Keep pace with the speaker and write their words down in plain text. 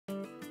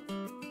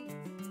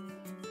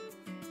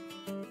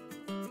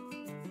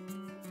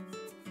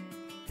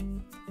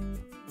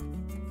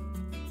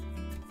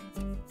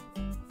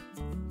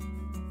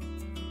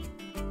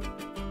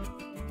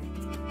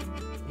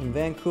In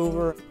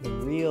Vancouver, the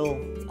real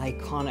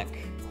iconic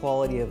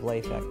quality of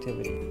life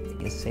activity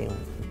is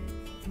sailing.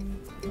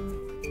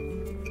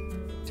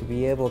 To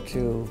be able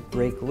to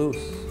break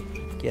loose,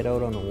 get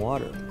out on the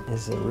water,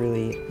 is a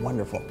really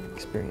wonderful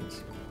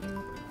experience.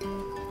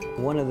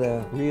 One of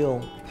the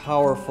real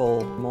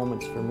powerful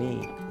moments for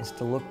me is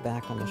to look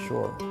back on the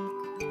shore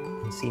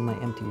and see my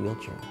empty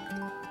wheelchair.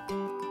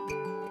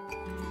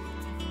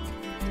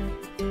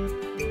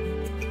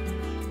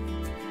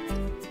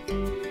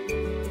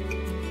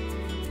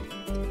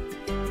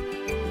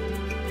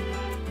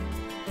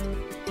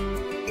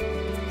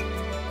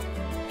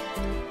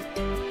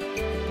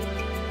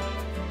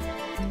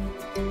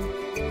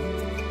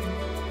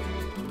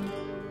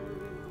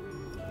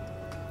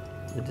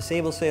 The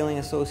Disabled Sailing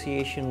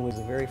Association was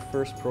the very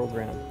first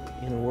program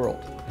in the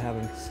world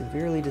having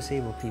severely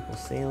disabled people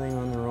sailing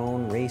on their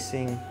own,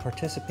 racing,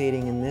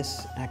 participating in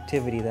this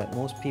activity that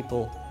most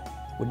people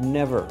would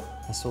never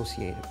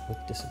associate with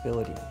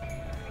disability.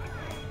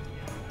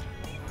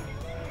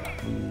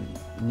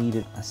 We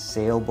needed a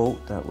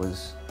sailboat that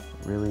was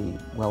really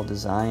well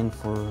designed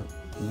for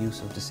the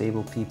use of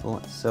disabled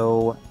people.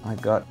 So I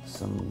got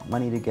some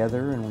money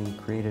together and we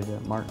created a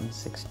Martin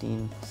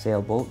 16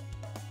 sailboat.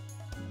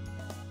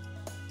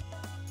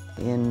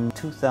 In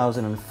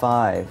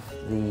 2005,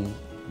 the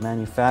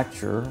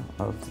manufacturer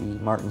of the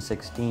Martin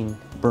 16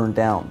 burned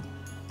down,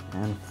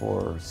 and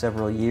for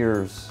several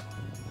years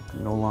you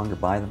could no longer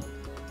buy them.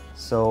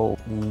 So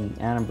the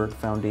Annenberg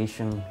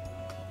Foundation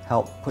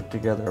helped put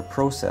together a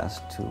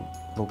process to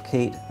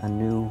locate a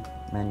new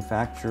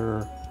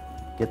manufacturer,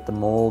 get the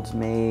molds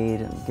made,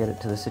 and get it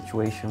to the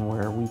situation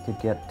where we could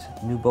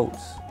get new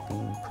boats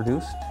being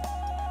produced.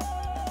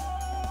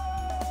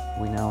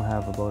 We now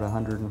have about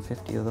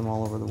 150 of them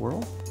all over the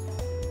world.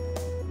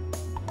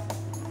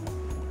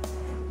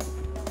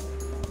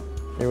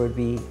 There would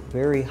be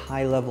very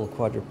high-level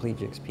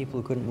quadriplegics,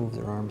 people who couldn't move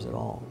their arms at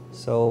all.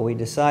 So we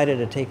decided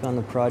to take on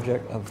the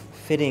project of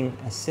fitting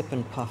a sip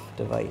and puff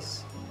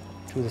device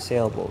to the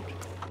sailboat.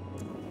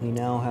 We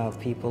now have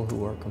people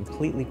who are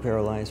completely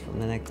paralyzed from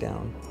the neck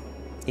down,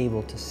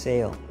 able to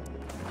sail.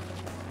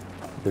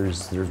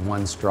 There's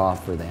one straw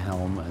for the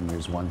helm and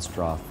there's one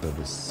straw for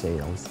the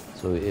sails.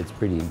 So it's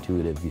pretty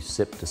intuitive. You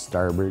sip to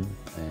starboard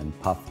and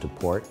puff to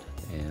port.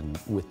 And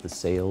with the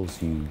sails,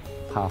 you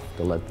puff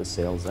to let the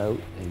sails out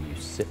and you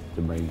sip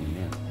to bring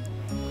them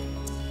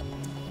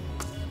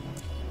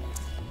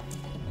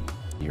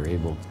in. You're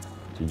able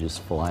to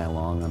just fly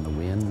along on the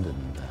wind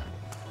and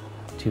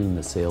tune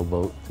the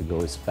sailboat to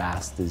go as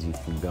fast as you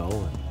can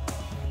go.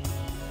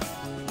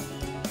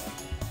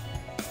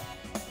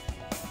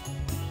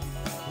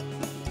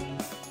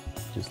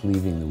 Just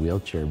leaving the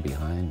wheelchair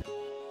behind,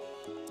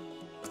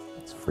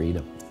 it's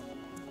freedom.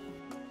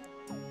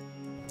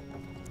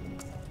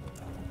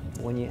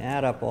 When you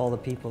add up all the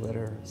people that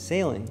are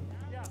sailing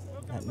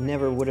that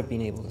never would have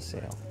been able to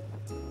sail,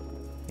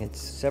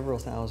 it's several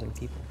thousand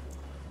people.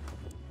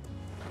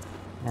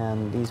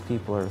 And these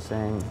people are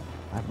saying,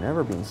 I've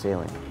never been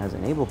sailing as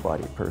an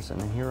able-bodied person,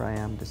 and here I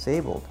am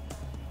disabled.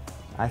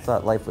 I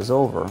thought life was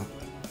over,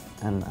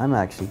 and I'm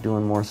actually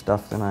doing more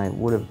stuff than I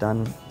would have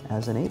done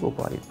as an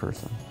able-bodied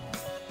person.